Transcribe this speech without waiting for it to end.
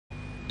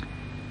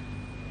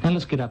And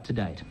let's get up to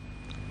date.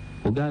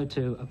 We'll go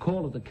to a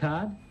call of the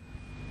card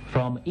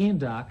from Ian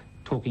Darke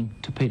talking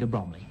to Peter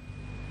Bromley.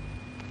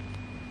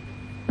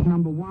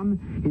 Number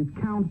 1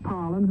 is Count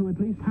Parlin, who at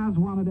least has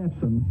won at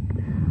Epsom.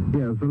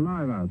 Yes, a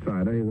live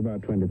outsider. He's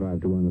about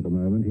 25 to 1 at the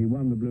moment. He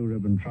won the Blue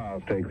Ribbon Trial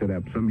Stakes at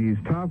Epsom. He's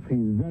tough.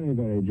 He's very,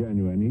 very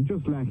genuine. He's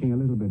just lacking a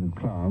little bit of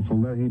class,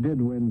 although he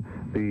did win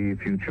the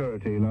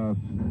Futurity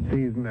last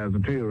season as a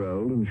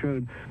 2-year-old and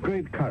showed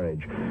great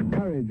courage.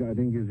 Courage, I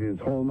think, is his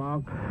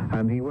hallmark,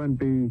 and he won't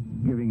be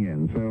giving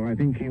in. So I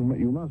think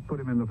you must put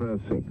him in the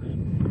first 6.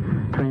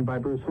 Trained by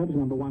Bruce Hobbs,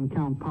 number 1,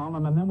 Count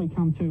Parlin. And then we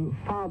come to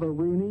Father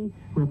Rooney,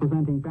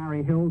 representing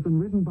Barry Hills, and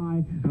ridden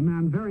by a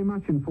man very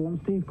much in form,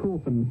 Steve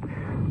Courton.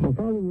 Well,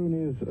 Father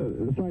Rooney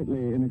is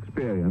slightly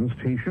inexperienced.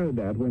 He showed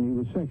that when he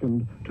was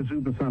second to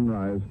Super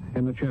Sunrise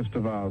in the Chester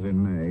Vase in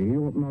May. He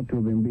ought not to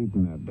have been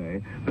beaten that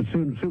day, but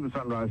soon Super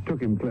Sunrise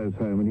took him close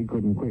home and he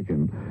couldn't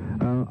quicken.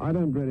 I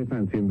don't really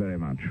fancy him very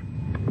much.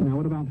 Now,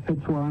 what about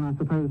Fitzwarren? I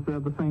suppose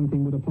the same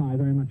thing would apply,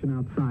 very much an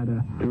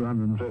outsider.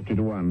 250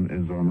 to 1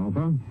 is on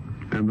offer.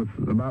 And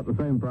about the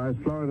same price,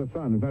 Florida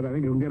Sun. In fact, I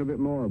think you'll get a bit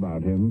more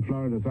about him.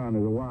 Florida Sun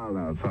is a wild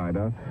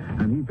outsider,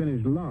 and he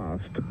finished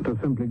last to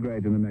Simply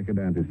Great in the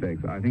Mercadante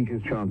Stakes. I think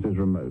his chance is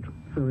remote.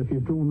 So if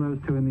you've drawn those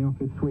two in the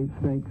Office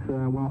Sweepstakes,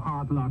 well,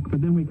 hard luck.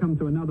 But then we come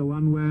to another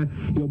one where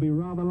you'll be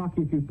rather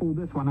lucky if you pull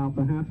this one out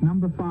the hat.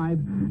 Number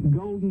 5,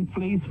 Golden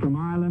Fleece from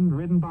Ireland,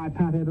 ridden by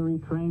Pat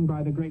Eddery, trained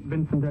by the great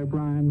Vincent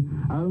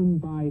O'Brien,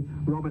 owned by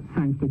Robert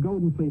Sangster.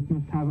 Golden Fleece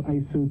must have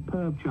a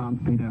superb chance,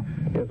 Peter.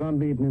 Yes,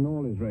 unbeaten in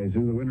all his races.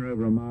 The winner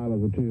over a mile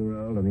as a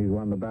 2-year-old, and he's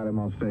won the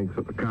Ballymore Stakes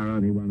at the Curragh,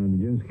 and he won the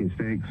Nijinsky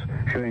Stakes,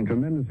 showing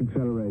tremendous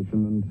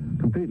acceleration and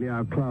completely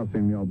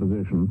outclassing the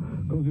opposition.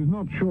 Because he's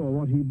not sure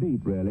what he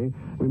beat, really.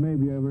 We may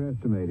be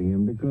overestimating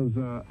him because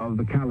of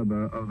the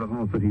caliber of the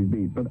horse that he's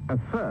beat. But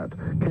Assert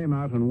came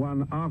out and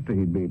won after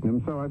he'd beaten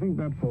him, so I think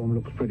that form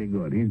looks pretty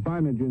good. He's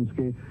by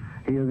Nijinsky.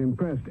 He has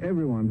impressed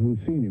everyone who's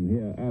seen him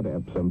here at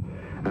Epsom,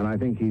 and I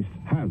think he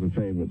has a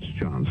favourite's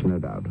chance, no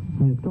doubt.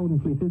 Yes, Golden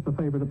Fleece is the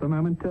favourite at the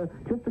moment.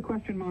 Just a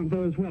question mark,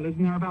 though, as well,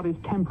 isn't there, about his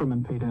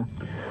temperament, Peter?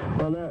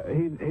 Well,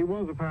 he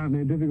was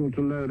apparently difficult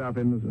to load up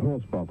in the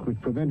horse box, which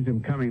prevented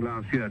him coming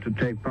last year to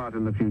take part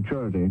in the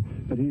Futurity.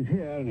 But he's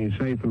here, and he's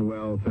safe and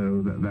well,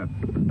 so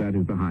that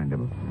is behind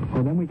him.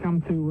 Well, then we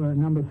come to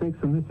number 6,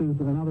 and this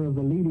is another of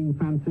the leading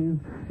fancies,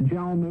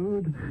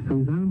 Jalmood,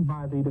 who's owned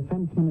by the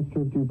Defence Minister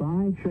of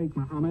Dubai, Sheikh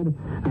Mohammed,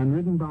 and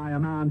ridden by a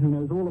man who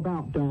knows all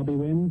about Derby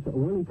wins,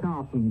 Willie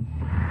Carson.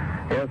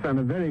 Yes, and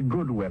a very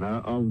good winner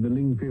of the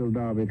Lingfield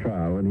Derby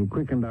trial, and he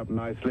quickened up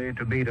nicely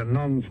to beat a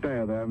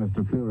non-stayer there,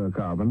 Mr.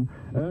 Fluorocarbon.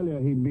 Earlier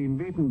he'd been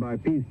beaten by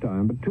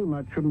Peacetime, but too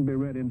much shouldn't be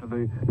read into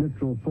the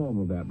literal form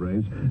of that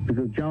race,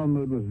 because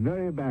Jalmood was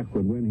very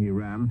backward when he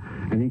ran,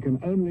 and he can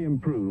only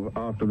improve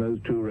after those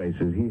 2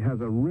 races. He has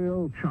a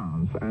real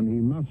chance, and he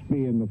must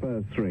be in the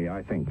first 3,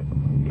 I think.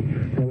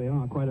 There we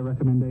are, quite a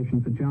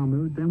recommendation for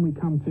Jalmood. Then we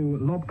come to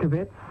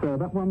Lobkowitz,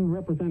 that one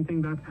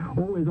representing that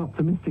always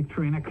optimistic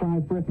trainer,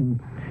 Clive Britton.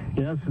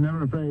 Yes,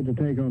 never afraid to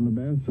take on the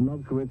best.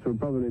 Lobkowitz will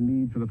probably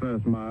lead for the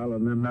first mile,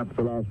 and then that's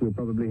the last we'll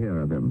probably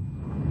hear of him.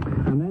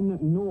 And then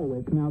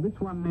Norwich. Now, this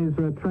one is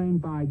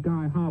trained by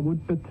Guy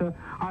Harwood, but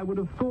I would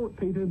have thought,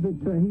 Peter,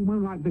 that he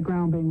won't like the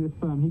ground being this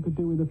firm. He could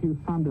do with a few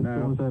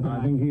thunderstorms over there.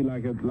 I think he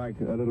like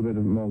a little bit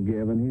of more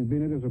give, and he's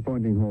been a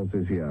disappointing horse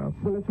this year.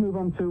 Well, let's move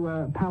on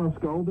to Palace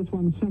Gold. This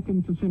one's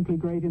second to Simply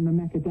Great in the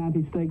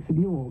Mercadante Stakes at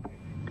York.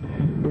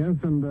 Yes,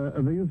 and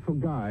a useful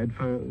guide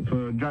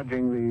for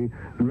judging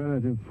the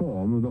relative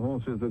form of the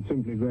horses that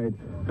Simply Great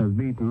has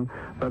beaten.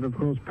 But, of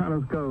course,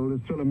 Palace Gold is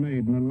still a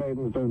maiden, and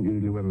maidens don't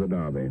usually win the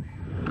Derby.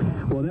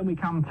 Well, then we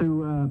come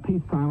to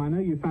Peacetime. I know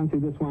you fancy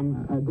this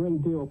one a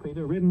great deal,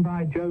 Peter. Ridden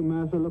by Joe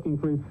Mercer, looking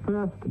for his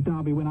first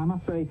Derby win. I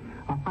must say,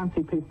 I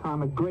fancy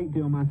Peacetime a great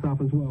deal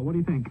myself as well. What do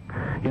you think?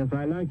 Yes,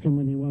 I liked him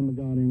when he won the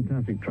Guardian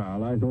Classic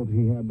trial. I thought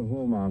he had the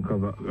hallmark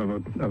of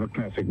a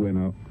classic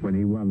winner when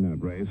he won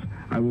that race.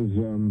 I was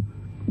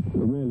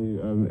really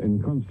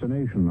in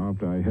consternation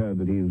after I heard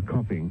that he was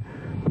copying.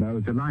 But I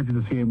was delighted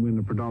to see him win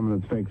the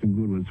predominant stakes in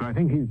Goodwood. So I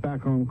think he's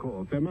back on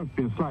course. There must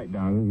be a slight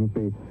doubt.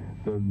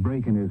 The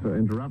break in his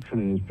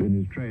interruption in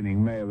his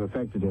training may have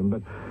affected him,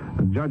 but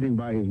judging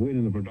by his win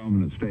in the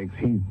predominant stakes,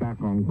 he's back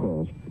on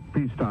course.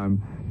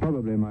 Peacetime,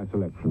 probably my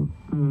selection.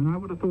 I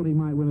would have thought he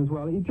might win as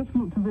well. He just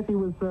looked as if he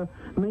was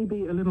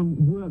maybe a little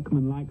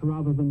workmanlike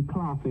rather than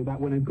classy, that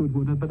win at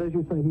Goodwood. But as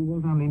you say, he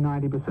was only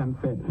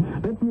 90% fit.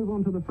 Let's move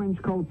on to the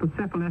French colt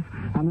Persepolis,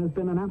 and there's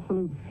been an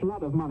absolute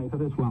flood of money for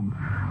this one.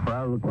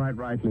 Well, quite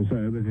rightly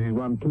so, because he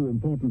won 2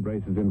 important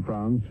races in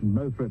France,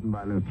 both written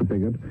by Lester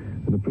Piggott,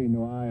 the Prix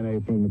Noailles in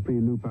April and the Prix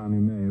Lupin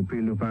in May. The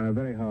Prix Lupin, a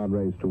very hard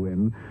race to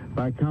win.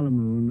 By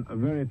Calamoon, a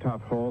very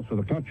tough horse with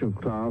a touch of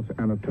class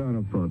and a turn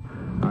of foot.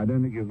 I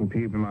don't think you can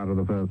keep him out of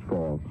the first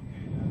 4.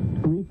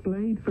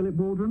 Replay Fleet, Philip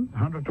Waldron?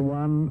 100 to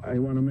 1. He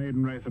won a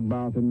maiden race at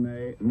Bath in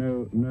May.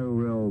 No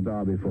real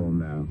Derby form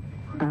there.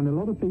 And a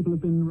lot of people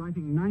have been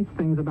writing nice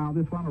things about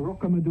this one,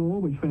 Rocamadour,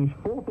 which finished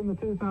 4th in the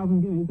 2,000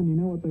 guineas, and you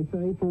know what they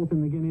say, 4th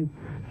in the guineas,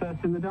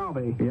 1st in the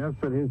Derby. Yes,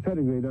 but his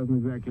pedigree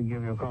doesn't exactly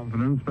give you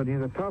confidence, but he's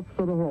a tough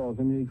sort of horse,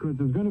 and if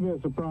there's going to be a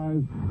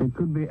surprise, it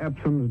could be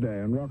Epsom's Day,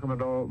 and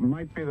Rocamadour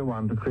might be the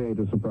one to create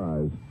a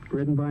surprise.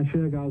 Ridden by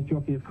Shergar's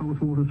jockey, of course,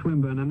 Walter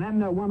Swinburne. And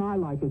then one I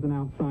like as an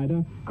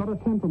outsider, got a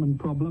temperament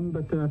problem,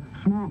 but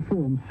smart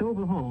form,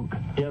 Silver Hawk.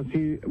 Yes,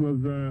 he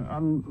was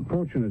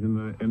unfortunate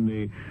in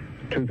the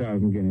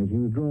 2,000 guineas. He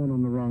was drawn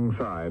on the wrong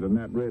side, and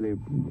that really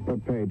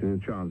put paid to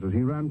his chances.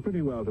 He ran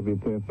pretty well to be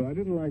fifth, but I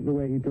didn't like the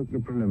way he took the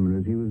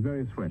preliminaries. He was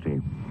very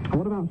sweaty.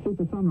 What about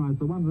Super Sunrise,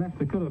 the one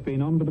Leicester could have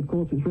been on, but of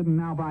course it's ridden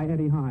now by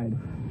Eddie Hyde.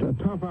 A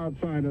tough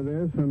outsider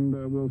this, and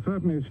will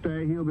certainly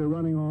stay. He'll be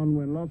running on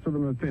when lots of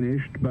them are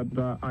finished, but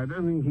I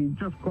don't think he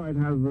just quite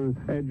has the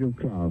edge of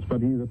class,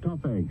 but he's a tough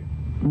egg.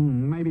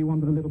 Maybe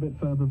wanted a little bit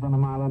further than a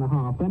mile and a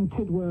half. Then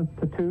Tidworth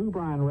to 2,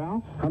 Brian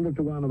Rouse. 100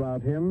 to 1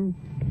 about him.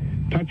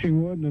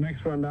 Touching Wood, the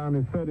next one down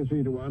is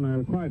 33 to 1.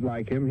 I quite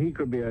like him. He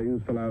could be a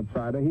useful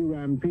outsider. He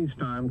ran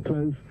peacetime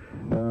close,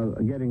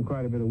 getting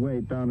quite a bit of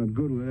weight down at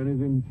Goodwood,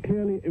 and is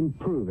clearly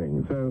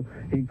improving. So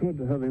he could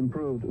have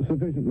improved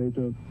sufficiently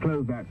to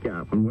close that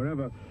gap. And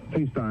wherever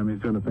peacetime is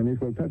going to finish,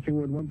 well,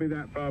 Touching Wood won't be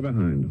that far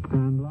behind.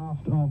 And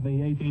last of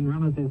the 18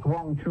 runners is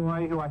Wong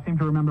Choi, who I seem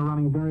to remember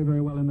running very,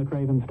 very well in the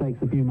Craven Stakes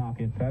a few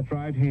markets. That's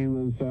right. He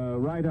was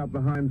right up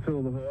behind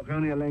Silver Hawk,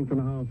 only a length and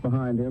a half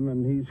behind him,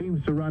 and he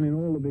seems to run in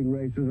all the big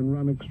races and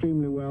run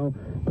extremely well.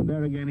 But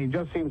there again, he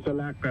just seems to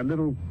lack that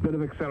little bit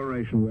of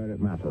acceleration where it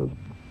matters.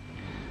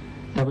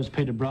 That was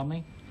Peter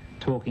Bromley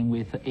talking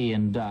with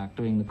Ian Darke,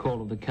 doing the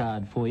call of the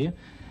card for you.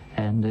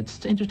 And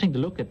it's interesting to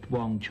look at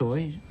Wong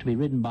Choi, to be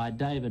ridden by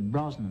David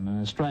Brosnan,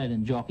 an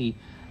Australian jockey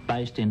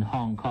based in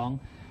Hong Kong.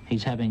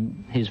 He's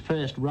having his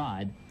first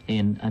ride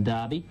in a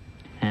Derby,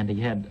 and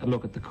he had a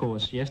look at the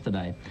course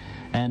yesterday.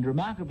 And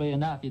remarkably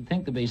enough, you'd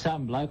think there'd be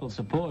some local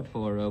support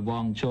for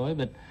Wong Choi,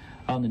 but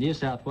on the New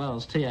South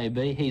Wales TAB,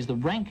 he's the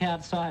rank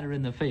outsider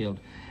in the field.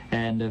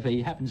 And if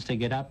he happens to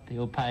get up,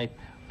 he'll pay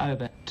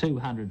over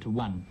 200 to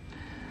 1.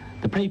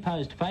 The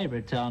pre-posed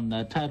favourite on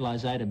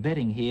Totalisator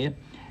betting here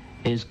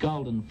is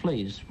Golden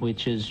Fleece,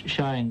 which is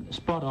showing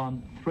spot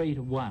on 3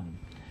 to 1.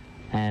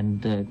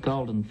 And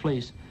Golden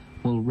Fleece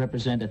will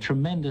represent a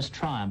tremendous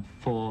triumph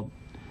for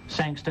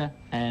Sangster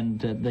and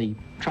the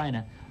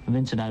trainer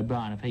Vincent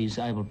O'Brien if he's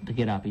able to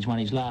get up. He's won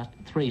his last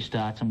 3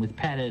 starts, and with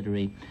Pat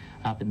Edery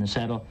up in the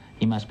saddle,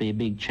 he must be a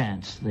big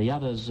chance. The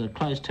others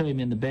close to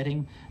him in the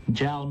betting,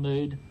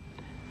 Jalmood,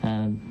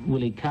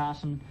 Willie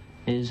Carson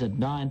is at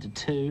 9 to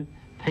 2.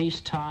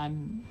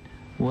 Peacetime,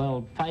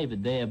 well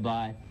favoured there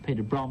by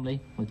Peter Bromley,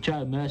 with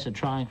Joe Mercer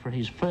trying for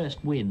his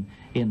first win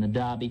in the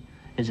Derby,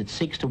 is at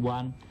 6 to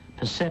 1.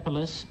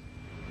 Persepolis,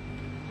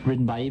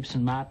 ridden by Yves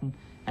St Martin,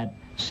 at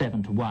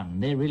 7 to 1.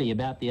 They're really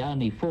about the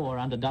only 4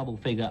 under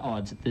double-figure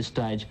odds at this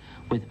stage,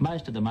 with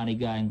most of the money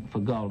going for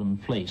Golden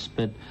Fleece.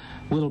 But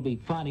we'll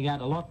be finding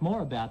out a lot more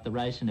about the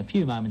race in a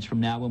few moments from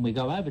now when we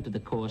go over to the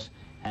course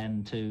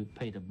and to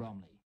Peter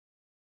Bromley.